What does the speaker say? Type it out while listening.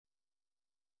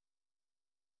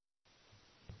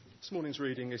This morning's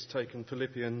reading is taken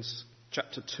Philippians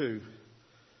chapter 2,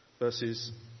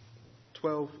 verses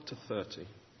 12 to 30.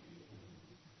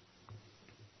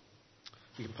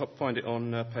 You can find it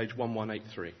on page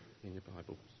 1183 in your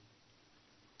Bible.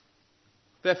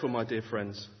 Therefore, my dear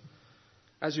friends,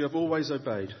 as you have always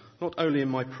obeyed, not only in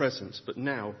my presence, but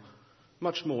now,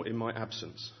 much more in my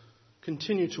absence,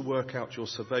 continue to work out your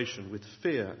salvation with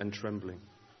fear and trembling.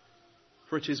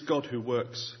 For it is God who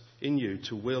works in you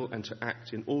to will and to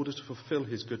act in order to fulfill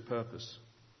his good purpose.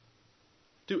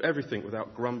 Do everything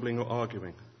without grumbling or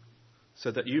arguing,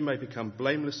 so that you may become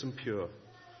blameless and pure,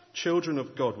 children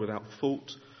of God without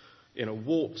fault in a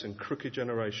warped and crooked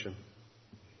generation.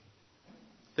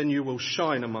 Then you will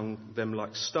shine among them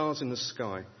like stars in the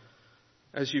sky,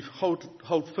 as you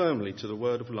hold firmly to the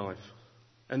word of life.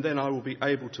 And then I will be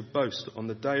able to boast on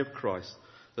the day of Christ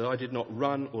that I did not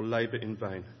run or labour in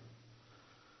vain.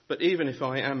 But even if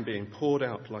I am being poured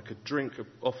out like a drink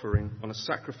offering on a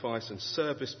sacrifice and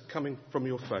service coming from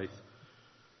your faith,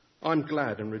 I'm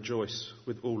glad and rejoice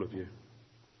with all of you.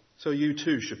 So you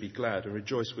too should be glad and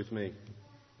rejoice with me.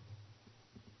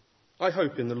 I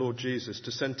hope in the Lord Jesus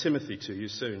to send Timothy to you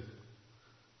soon,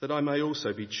 that I may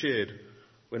also be cheered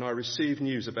when I receive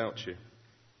news about you.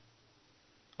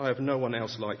 I have no one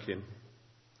else like him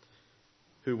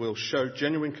who will show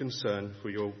genuine concern for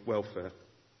your welfare.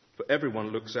 For everyone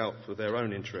looks out for their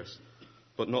own interests,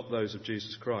 but not those of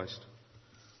Jesus Christ.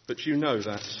 But you know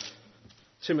that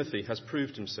Timothy has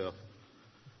proved himself,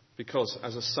 because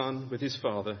as a son with his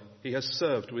father, he has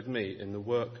served with me in the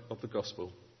work of the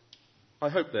gospel. I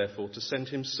hope, therefore, to send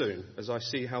him soon, as I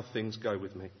see how things go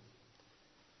with me.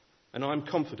 And I am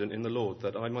confident in the Lord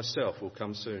that I myself will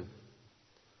come soon.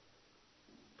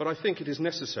 But I think it is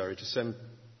necessary to send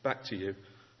back to you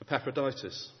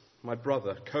Epaphroditus, my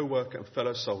brother, co-worker and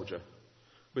fellow soldier,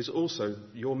 who is also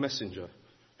your messenger,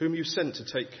 whom you sent to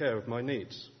take care of my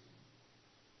needs.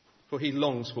 For he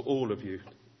longs for all of you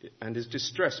and is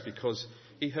distressed because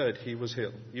you heard he was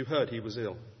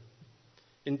ill.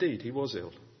 Indeed, he was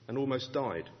ill and almost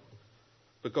died.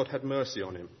 But God had mercy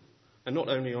on him, and not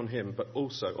only on him, but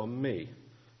also on me,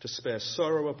 to spare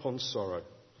sorrow upon sorrow.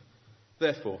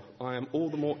 Therefore, I am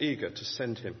all the more eager to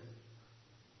send him,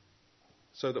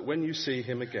 so that when you see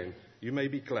him again, you may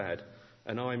be glad,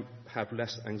 and I have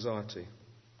less anxiety.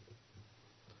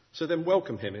 So then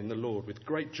welcome him in the Lord with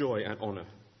great joy and honour,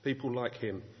 people like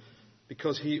him,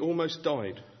 because he almost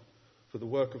died for the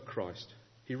work of Christ.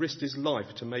 He risked his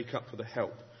life to make up for the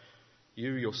help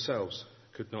you yourselves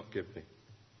could not give me.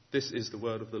 This is the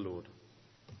word of the Lord.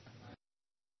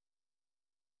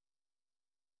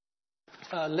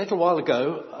 A little while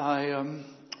ago, I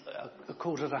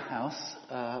called at a house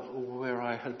where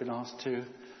I had been asked to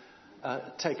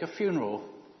take a funeral.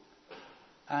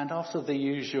 And after the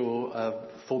usual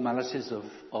formalities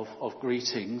of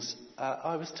greetings,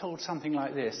 I was told something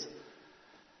like this.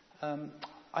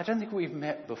 I don't think we've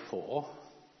met before,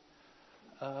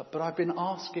 but I've been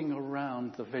asking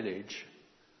around the village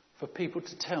for people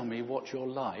to tell me what you're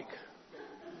like.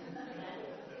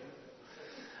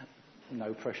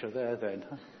 No pressure there then.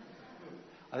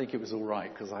 I think it was all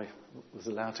right because I was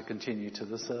allowed to continue to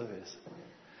the service.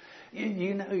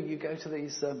 You know, you go to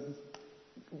these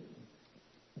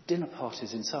dinner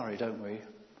parties in Surrey, don't we?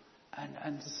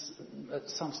 And at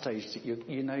some stage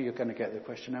you know you're going to get the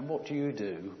question, and what do you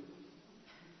do?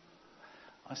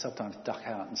 I sometimes duck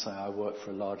out and say I work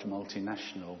for a large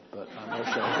multinational, but I'm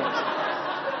not sure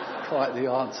that's quite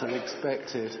the answer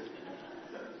expected.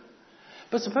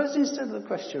 But suppose instead of the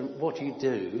question, what do you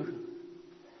do,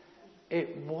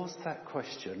 it was that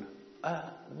question,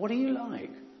 what do you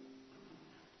like?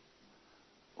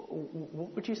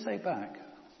 What would you say back?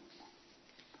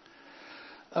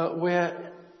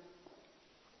 We're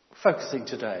focusing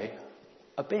today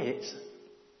a bit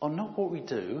on not what we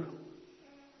do,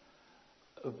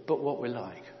 but what we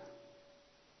like.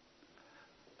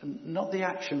 Not the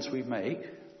actions we make,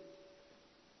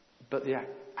 but the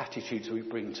attitudes we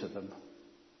bring to them.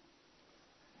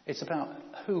 It's about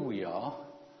who we are,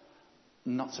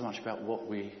 not so much about what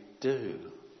we do.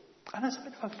 And that's a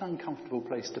bit of an uncomfortable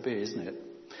place to be, isn't it?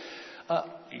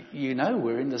 You know,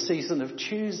 we're in the season of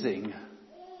choosing.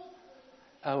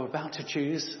 We're about to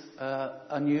choose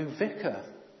a new vicar.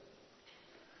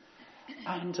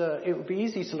 And it would be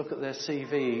easy to look at their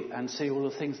CV and see all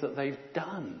the things that they've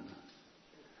done.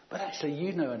 But actually,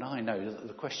 you know and I know that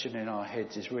the question in our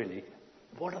heads is really,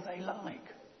 what are they like?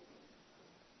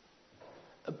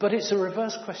 But it's a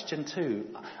reverse question too.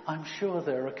 I'm sure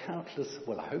there are countless,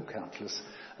 well I hope countless,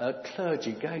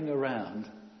 clergy going around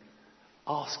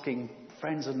asking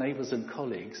friends and neighbours and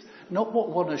colleagues, not what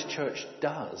Wanner's Church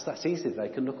does. That's easy. They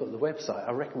can look at the website.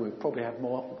 I reckon we've probably had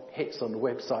more hits on the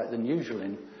website than usual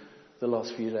in the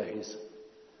last few days.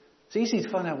 It's easy to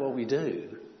find out what we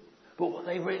do, but what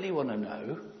they really want to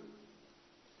know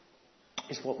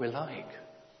is what we're like.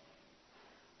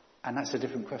 And that's a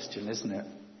different question, isn't it?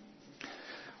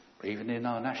 Even in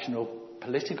our national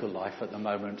political life at the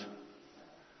moment,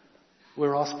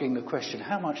 we're asking the question,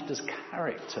 how much does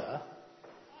character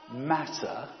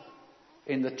matter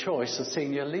in the choice of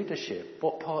senior leadership?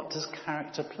 What part does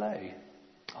character play?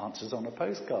 Answers on a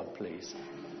postcard, please.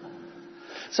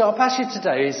 So our passage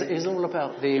today is all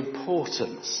about the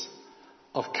importance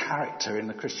of character in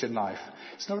the Christian life.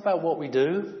 It's not about what we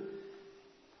do,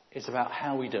 it's about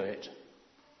how we do it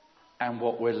and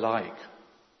what we're like.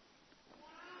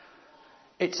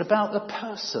 It's about the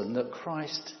person that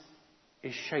Christ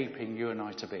is shaping you and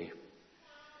I to be.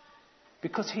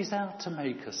 Because he's out to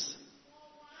make us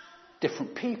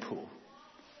different people.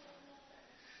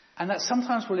 And that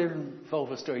sometimes will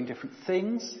involve us doing different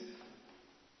things,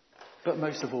 but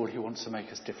most of all he wants to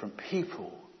make us different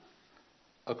people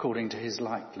according to his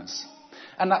likeness.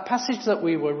 And that passage that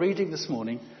we were reading this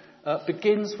morning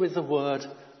begins with the word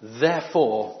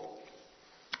therefore.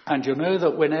 And you'll know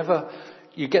that whenever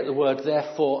you get the word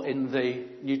therefore in the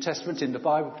New Testament, in the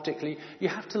Bible particularly, you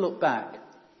have to look back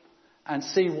and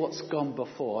see what's gone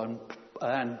before.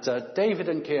 And David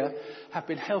and Kia have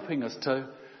been helping us to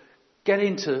get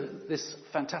into this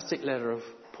fantastic letter of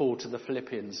Paul to the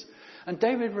Philippians. And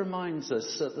David reminds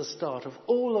us at the start of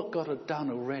all that God had done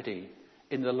already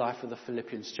in the life of the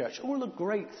Philippians church, all the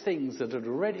great things that had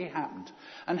already happened,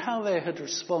 and how they had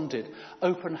responded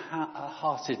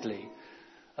open-heartedly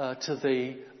to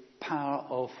the power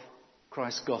of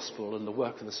Christ's gospel and the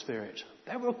work of the Spirit.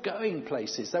 They were going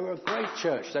places. They were a great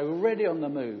church. They were really on the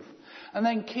move. And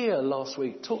then Kia last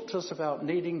week talked to us about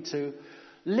needing to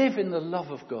live in the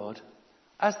love of God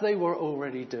as they were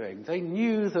already doing. They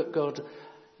knew that God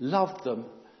loved them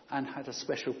and had a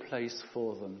special place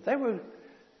for them. They were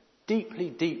deeply,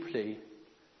 deeply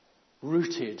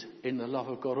rooted in the love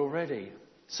of God already.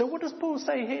 So what does Paul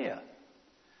say here?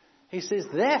 He says,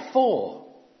 therefore.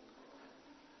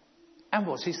 And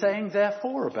what's he saying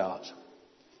therefore about?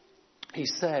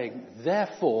 He's saying,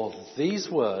 therefore, these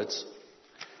words,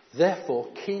 therefore,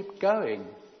 keep going.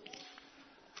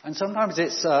 And sometimes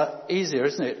it's easier,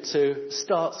 isn't it, to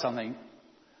start something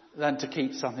than to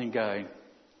keep something going.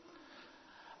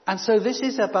 And so this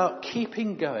is about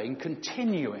keeping going,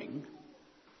 continuing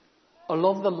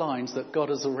along the lines that God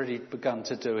has already begun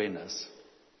to do in us.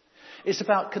 It's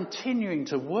about continuing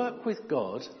to work with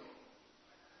God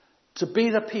to be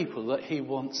the people that he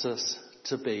wants us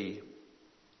to be.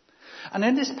 And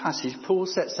in this passage, Paul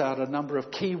sets out a number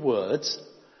of key words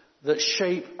that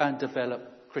shape and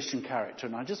develop Christian character.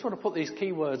 And I just want to put these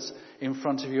key words in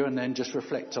front of you and then just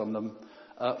reflect on them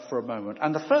for a moment.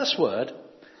 And the first word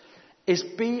is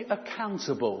be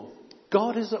accountable.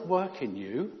 God is at work in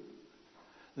you.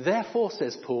 Therefore,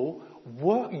 says Paul,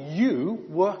 work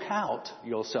out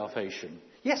your salvation.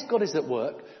 Yes, God is at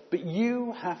work, but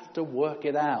you have to work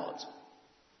it out.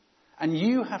 And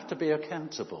you have to be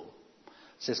accountable,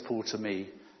 says Paul to me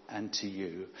and to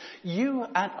you. You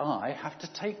and I have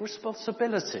to take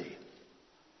responsibility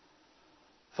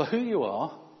for who you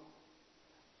are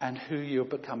and who you're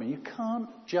becoming. You can't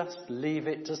just leave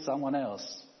it to someone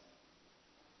else.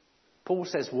 Paul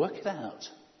says, work it out.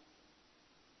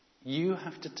 You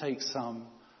have to take some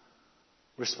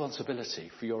responsibility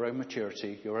for your own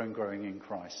maturity, your own growing in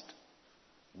Christ.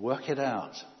 Work it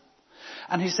out.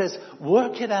 And he says,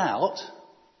 work it out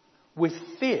with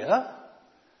fear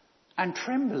and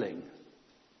trembling.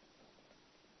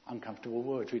 Uncomfortable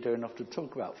words. We don't often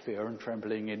talk about fear and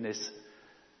trembling in this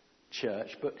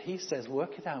church, but he says,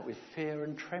 work it out with fear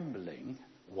and trembling.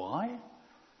 Why?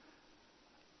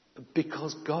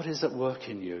 Because God is at work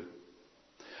in you.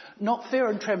 Not fear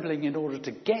and trembling in order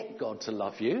to get God to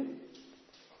love you.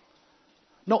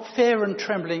 Not fear and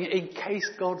trembling in case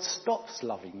God stops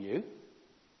loving you.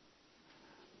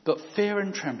 But fear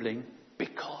and trembling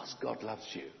because God loves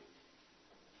you.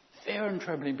 Fear and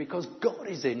trembling because God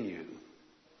is in you.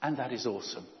 And that is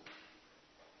awesome.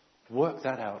 Work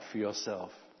that out for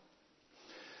yourself.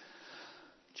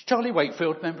 Charlie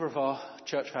Wakefield, member of our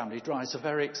church family, drives a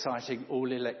very exciting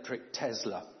all-electric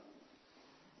Tesla.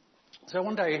 So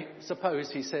one day,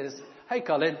 suppose he says, hey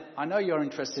Colin, I know you're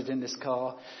interested in this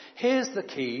car. Here's the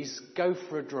keys, go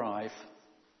for a drive.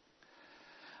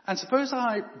 And suppose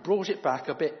I brought it back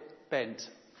a bit bent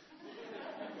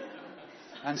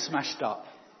and smashed up.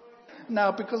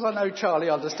 Now, because I know Charlie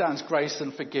understands grace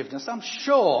and forgiveness, I'm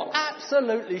sure,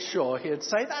 absolutely sure, he'd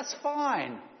say, that's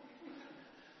fine.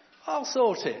 I'll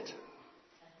sort it.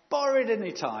 Borrow it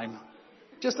any time.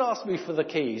 Just ask me for the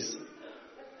keys.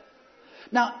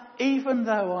 Now, even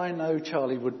though I know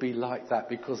Charlie would be like that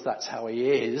because that's how he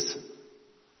is,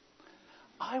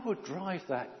 I would drive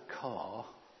that car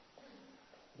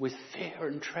with fear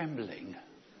and trembling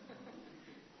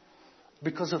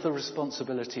because of the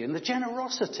responsibility and the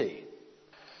generosity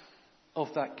of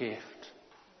that gift.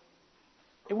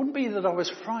 It wouldn't be that I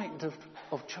was frightened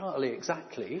of Charlie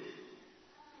exactly.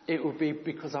 It would be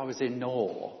because I was in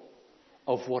awe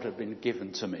of what had been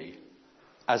given to me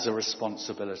as a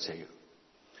responsibility.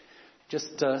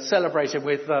 Just celebrated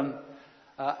with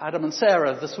Adam and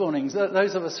Sarah this morning.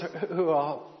 Those of us who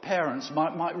are parents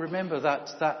might remember that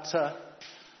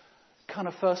kind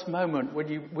of first moment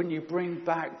when you bring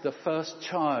back the first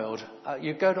child.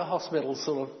 You go to hospital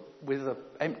sort of with an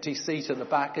empty seat at the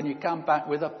back, and you come back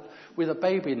with a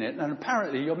baby in it, and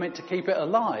apparently you're meant to keep it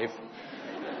alive.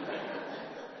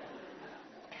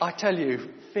 I tell you,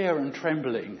 fear and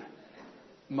trembling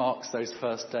marks those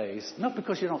first days. Not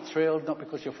because you're not thrilled, not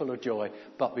because you're full of joy,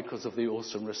 but because of the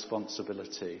awesome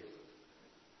responsibility.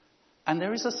 And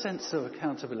there is a sense of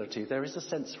accountability, there is a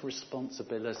sense of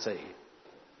responsibility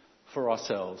for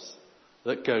ourselves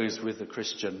that goes with the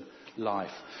Christian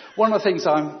life. One of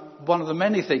the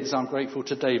many things I'm grateful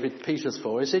to David Peters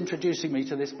for is introducing me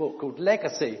to this book called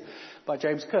Legacy by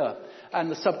James Kerr.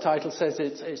 And the subtitle says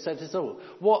it all.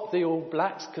 What the All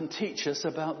Blacks can teach us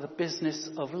about the business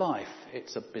of life.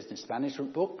 It's a business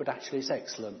management book, but actually it's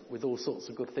excellent with all sorts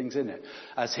of good things in it.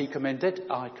 As he commended,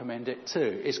 I commend it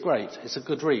too. It's great. It's a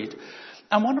good read.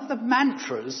 And one of the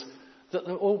mantras that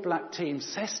the All Black team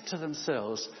says to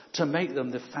themselves to make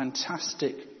them the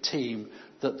fantastic team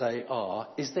that they are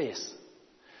is this: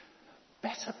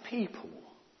 better people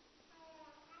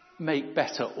make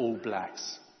better All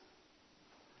Blacks.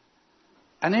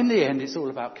 And in the end, it's all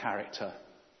about character.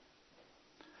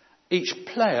 Each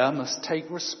player must take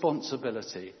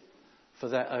responsibility for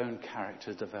their own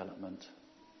character development.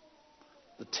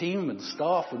 The team and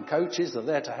staff and coaches are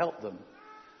there to help them.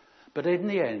 But in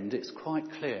the end, it's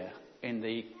quite clear in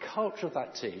the culture of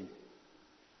that team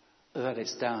that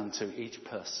it's down to each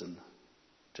person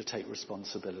to take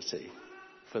responsibility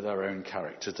for their own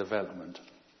character development.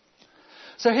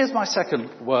 So here's my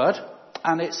second word,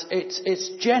 and it's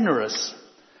generous.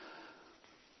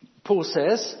 Paul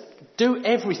says, do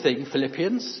everything,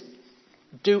 Philippians,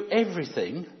 do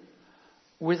everything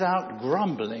without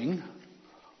grumbling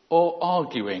or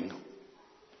arguing.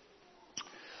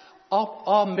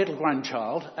 Our middle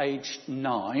grandchild, aged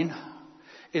 9,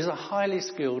 is a highly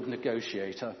skilled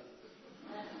negotiator.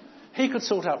 He could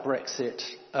sort out Brexit,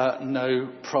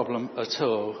 no problem at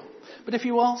all. But if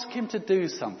you ask him to do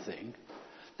something,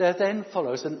 there then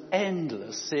follows an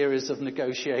endless series of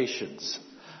negotiations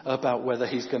about whether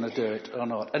he's going to do it or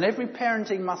not. And every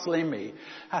parenting muscle in me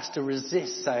has to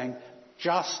resist saying,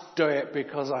 just do it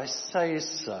because I say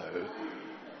so.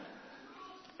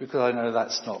 Because I know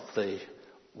that's not the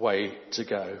way to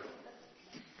go.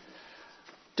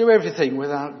 Do everything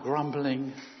without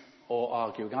grumbling or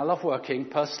arguing. I love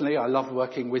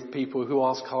working with people who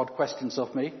ask hard questions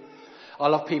of me. I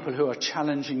love people who are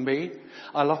challenging me.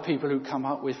 I love people who come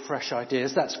up with fresh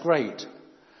ideas. That's great.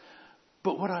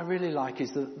 But what I really like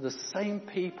is that the same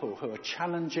people who are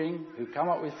challenging, who come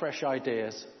up with fresh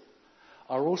ideas,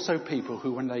 are also people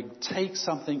who, when they take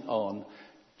something on,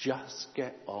 just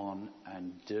get on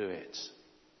and do it.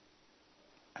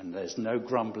 And there's no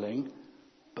grumbling,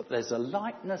 but there's a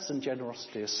lightness and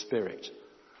generosity of spirit,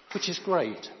 which is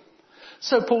great.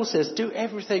 So Paul says, do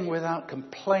everything without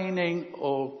complaining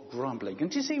or grumbling. And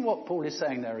do you see what Paul is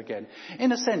saying there again?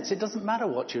 In a sense, it doesn't matter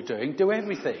what you're doing, do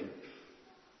everything.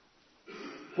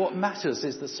 What matters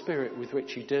is the spirit with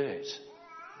which you do it,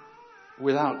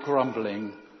 without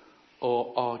grumbling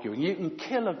or arguing. You can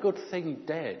kill a good thing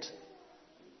dead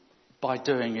by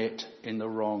doing it in the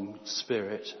wrong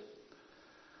spirit.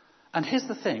 And here's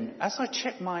the thing, as I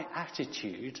check my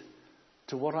attitude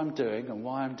to what I'm doing and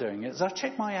why I'm doing it, as I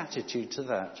check my attitude to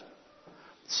that,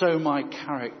 so my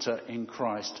character in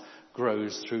Christ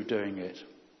grows through doing it.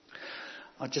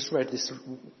 I just read this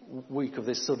week of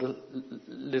this sort of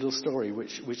little story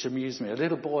which amused me. A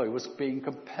little boy was being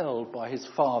compelled by his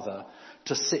father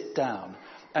to sit down.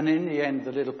 And in the end,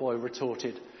 the little boy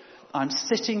retorted, I'm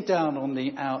sitting down on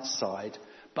the outside,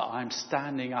 but I'm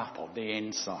standing up on the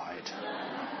inside.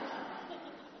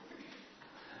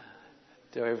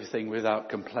 Do everything without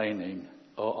complaining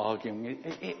or arguing.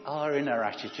 Our inner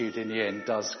attitude in the end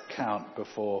does count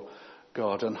before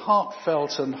God. And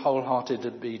heartfelt and wholehearted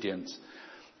obedience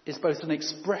is both an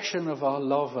expression of our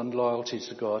love and loyalty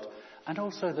to God and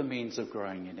also the means of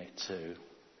growing in it too.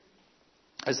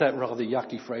 Is that rather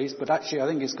yucky phrase? But actually I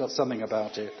think it's got something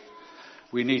about it.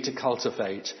 We need to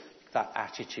cultivate that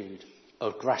attitude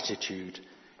of gratitude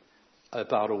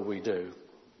about all we do.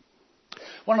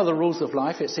 One of the rules of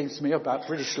life, it seems to me, about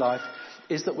British life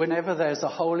is that whenever there's a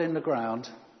hole in the ground,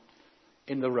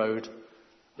 in the road,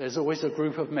 there's always a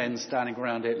group of men standing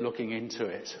around it looking into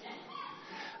it.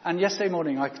 And yesterday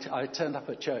morning I turned up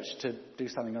at church to do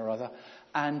something or other,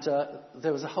 and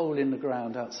there was a hole in the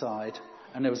ground outside,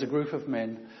 and there was a group of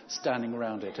men standing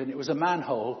around it. And it was a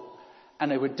manhole,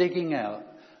 and they were digging out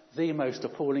the most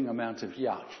appalling amount of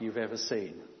yuck you've ever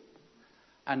seen.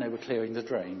 And they were clearing the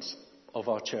drains of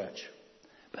our church.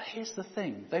 But here's the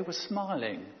thing, they were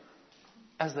smiling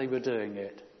as they were doing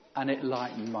it, and it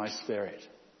lightened my spirit,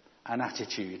 an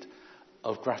attitude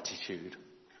of gratitude.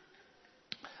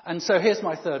 And so here's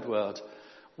my third word,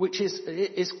 which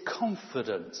is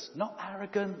confidence, not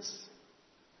arrogance,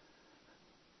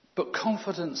 but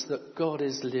confidence that God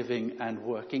is living and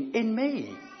working in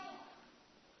me.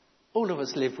 All of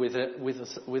us live with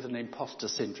an imposter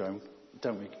syndrome,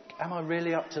 don't we? Am I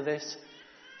really up to this?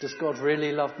 Does God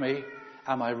really love me?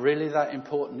 Am I really that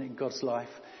important in God's life?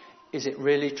 Is it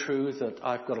really true that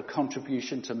I've got a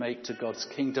contribution to make to God's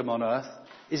kingdom on earth?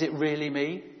 Is it really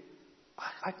me?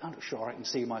 I'm not sure I can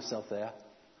see myself there.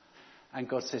 And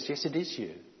God says, yes, it is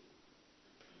you.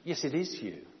 Yes, it is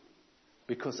you.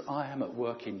 Because I am at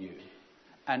work in you.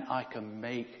 And I can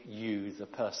make you the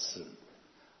person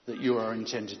that you are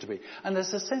intended to be. And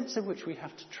there's a sense in which we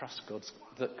have to trust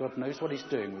that God knows what he's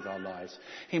doing with our lives.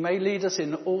 He may lead us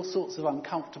in all sorts of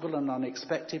uncomfortable and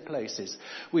unexpected places.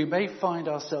 We may find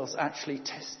ourselves actually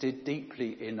tested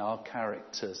deeply in our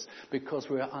characters because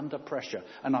we're under pressure.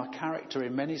 And our character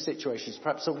in many situations,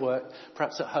 perhaps at work,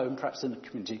 perhaps at home, perhaps in the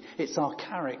community, it's our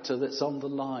character that's on the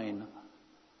line.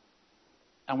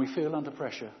 And we feel under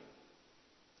pressure.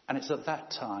 And it's at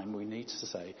that time we need to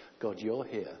say, God, you're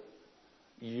here.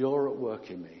 You're at work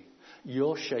in me.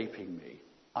 You're shaping me.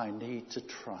 I need to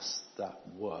trust that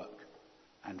work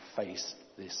and face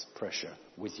this pressure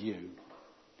with you.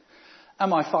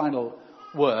 And my final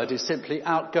word is simply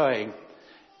outgoing.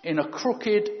 In a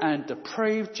crooked and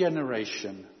depraved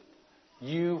generation,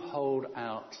 you hold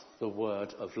out the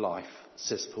word of life,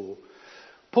 says Paul.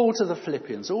 Paul to the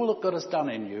Philippians, all that God has done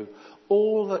in you,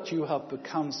 all that you have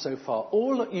become so far,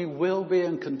 all that you will be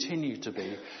and continue to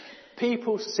be,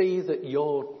 people see that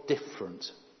you're different.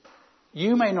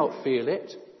 You may not feel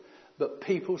it, but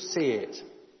people see it.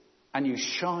 And you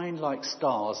shine like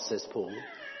stars, says Paul,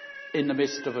 in the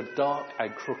midst of a dark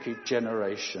and crooked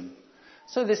generation.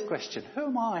 So this question, who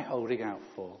am I holding out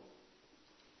for?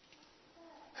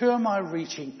 Who am I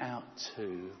reaching out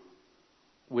to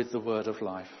with the word of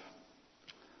life?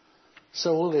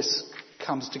 So all this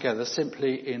comes together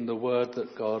simply in the word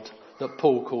that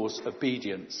Paul calls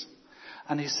obedience.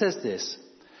 And he says this,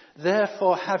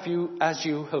 therefore have you, as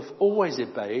you have always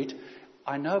obeyed,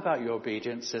 I know about your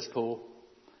obedience, says Paul,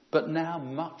 but now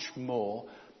much more,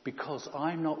 because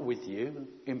I'm not with you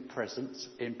in person,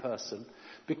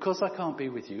 because I can't be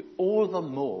with you, all the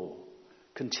more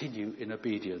continue in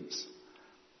obedience.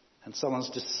 And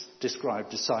someone's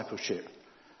described discipleship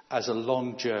as a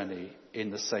long journey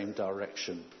in the same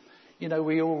direction. You know,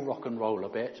 we all rock and roll a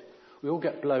bit. We all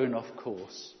get blown off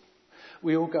course.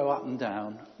 We all go up and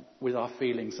down with our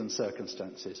feelings and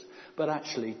circumstances. But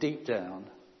actually, deep down,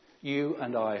 you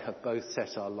and I have both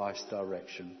set our life's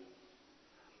direction.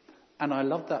 And I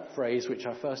love that phrase, which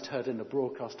I first heard in a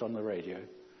broadcast on the radio,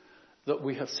 that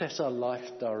we have set our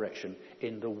life's direction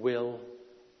in the will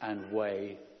and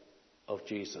way of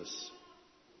Jesus.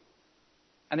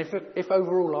 And if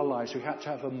over all our lives we had to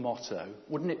have a motto,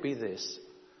 wouldn't it be this?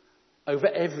 Over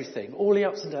everything, all the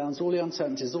ups and downs, all the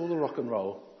uncertainties, all the rock and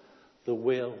roll, the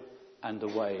will and the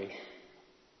way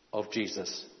of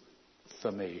Jesus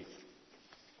for me.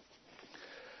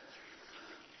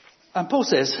 And Paul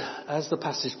says, as the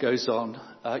passage goes on,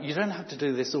 you don't have to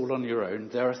do this all on your own.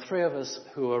 There are three of us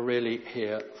who are really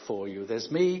here for you. There's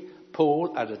me,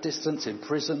 Paul, at a distance in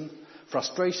prison,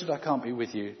 frustrated I can't be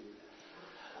with you.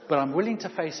 But I'm willing to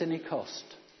face any cost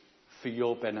for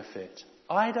your benefit.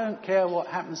 I don't care what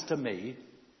happens to me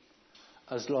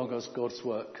as long as God's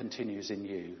work continues in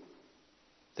you.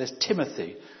 There's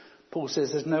Timothy. Paul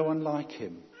says there's no one like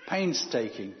him.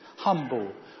 Painstaking,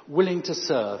 humble, willing to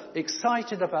serve,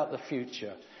 excited about the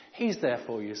future. He's there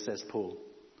for you, says Paul.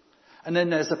 And then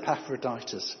there's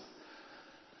Epaphroditus,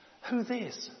 who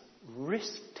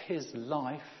risked his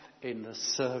life in the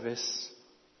service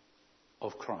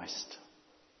of Christ.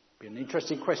 Be an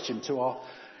interesting question to our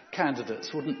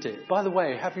candidates, wouldn't it? By the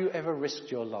way, have you ever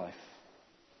risked your life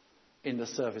in the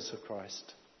service of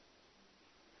Christ?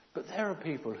 But there are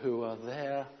people who are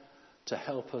there to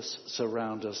help us,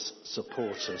 surround us,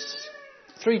 support us.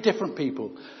 3 different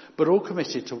people, but all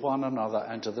committed to one another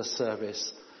and to the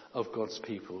service of God's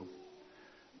people.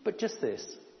 But just this,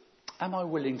 am I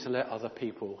willing to let other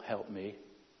people help me?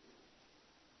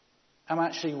 Am I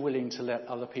actually willing to let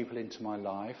other people into my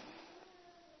life?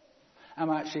 Am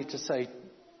I actually to say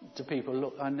to people,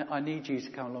 look, I need you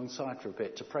to come alongside for a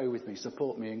bit, to pray with me,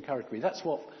 support me, encourage me. That's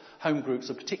what home groups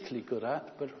are particularly good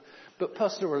at, but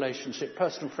personal relationship,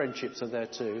 personal friendships are there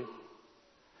too.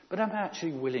 But am I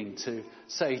actually willing to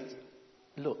say,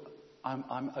 look,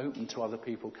 I'm open to other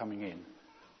people coming in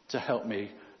to help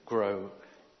me grow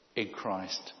in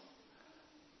Christ?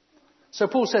 So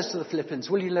Paul says to the Philippians,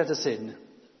 will you let us in?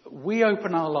 We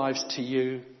open our lives to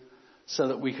you so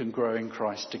that we can grow in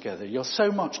Christ together. You're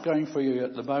so much going for you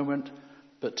at the moment,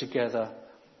 but together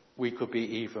we could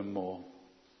be even more.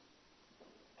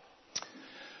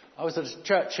 I was at a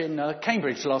church in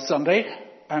Cambridge last Sunday,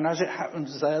 and as it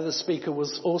happens there, the speaker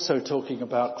was also talking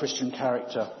about Christian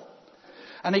character.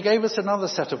 And he gave us another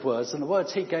set of words, and the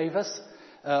words he gave us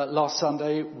last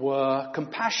Sunday were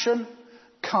compassion,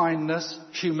 kindness,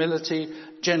 humility,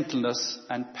 gentleness,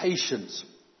 and patience.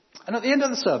 And at the end of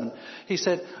the sermon, he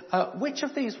said, which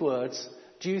of these words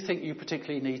do you think you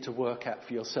particularly need to work at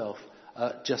for yourself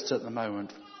just at the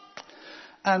moment?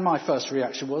 And my first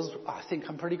reaction was, I think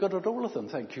I'm pretty good at all of them.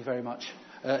 Thank you very much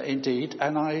indeed.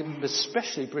 And I'm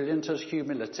especially brilliant at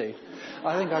humility.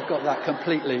 I think I've got that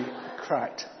completely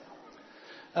cracked.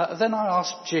 Then I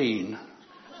asked Jean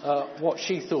what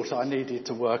she thought I needed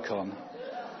to work on.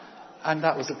 And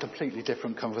that was a completely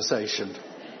different conversation.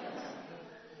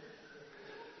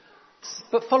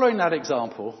 But following that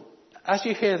example, as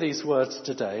you hear these words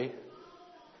today,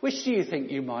 which do you think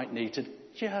you might need to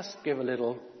just give a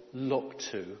little look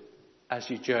to as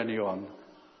you journey on?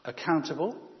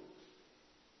 Accountable,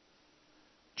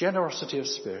 generosity of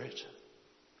spirit,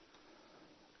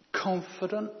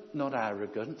 confident, not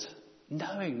arrogant,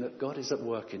 knowing that God is at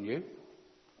work in you,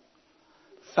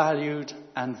 valued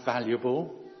and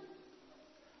valuable,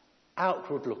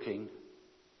 outward looking,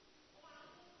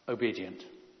 obedient.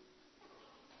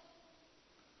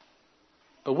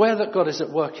 Aware that God is at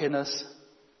work in us,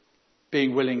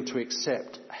 being willing to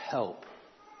accept help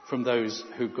from those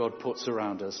who God puts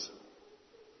around us.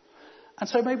 And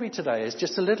so maybe today is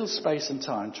just a little space and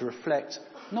time to reflect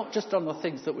not just on the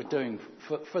things that we're doing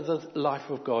for the life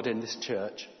of God in this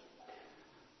church.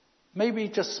 Maybe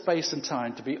just space and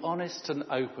time to be honest and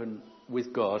open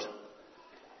with God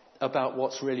about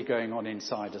what's really going on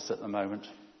inside us at the moment.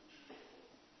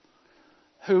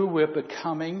 Who we're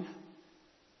becoming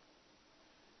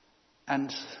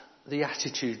and the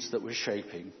attitudes that we're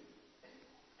shaping.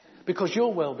 Because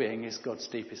your well-being is God's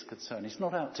deepest concern. He's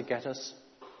not out to get us.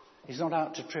 He's not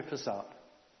out to trip us up.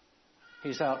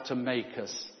 He's out to make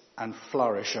us and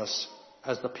flourish us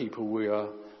as the people we are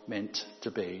meant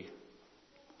to be.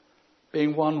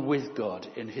 Being one with God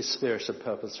in his spirit and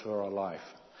purpose for our life.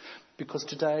 Because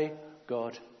today,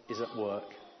 God is at work.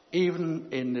 Even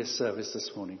in this service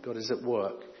this morning, God is at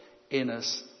work in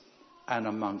us and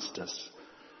amongst us.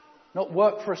 Not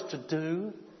work for us to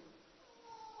do,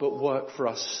 but work for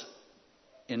us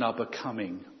in our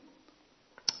becoming.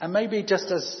 And maybe just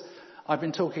as I've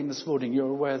been talking this morning, you're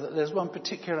aware that there's one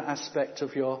particular aspect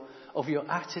of your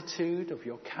attitude, of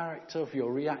your character, of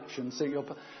your reactions that you're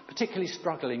particularly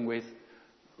struggling with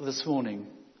this morning.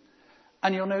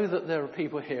 And you'll know that there are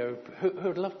people here who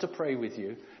would love to pray with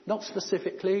you. Not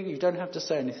specifically, you don't have to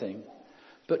say anything,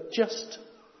 but just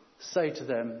say to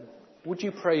them, would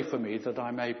you pray for me that I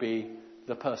may be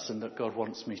the person that God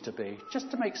wants me to be?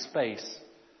 Just to make space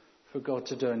for God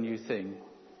to do a new thing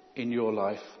in your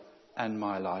life and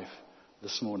my life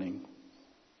this morning.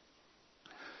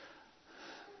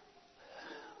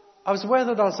 I was aware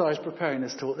that as I was preparing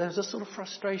this talk, there was a sort of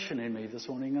frustration in me this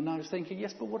morning, and I was thinking,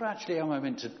 yes, but what actually am I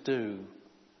meant to do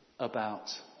about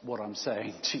what I'm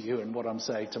saying to you and what I'm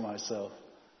saying to myself?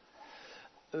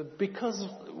 Because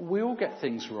we all get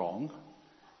things wrong.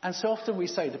 And so often we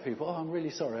say to people, oh, I'm really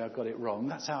sorry I got it wrong.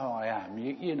 That's how I am.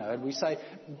 You know, and we say,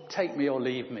 take me or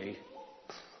leave me.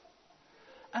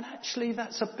 And actually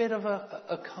that's a bit of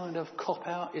a kind of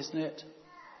cop-out, isn't it?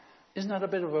 Isn't that a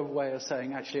bit of a way of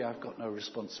saying, actually, I've got no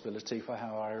responsibility for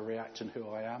how I react and who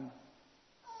I am?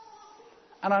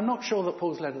 And I'm not sure that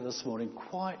Paul's letter this morning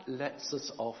quite lets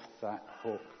us off that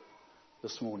hook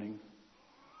this morning.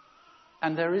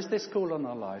 And there is this call on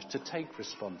our lives to take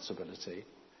responsibility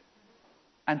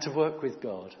and to work with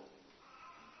God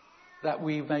that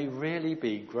we may really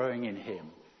be growing in him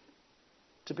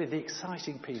to be the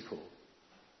exciting people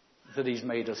that he's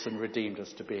made us and redeemed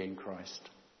us to be in Christ.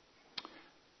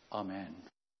 Amen.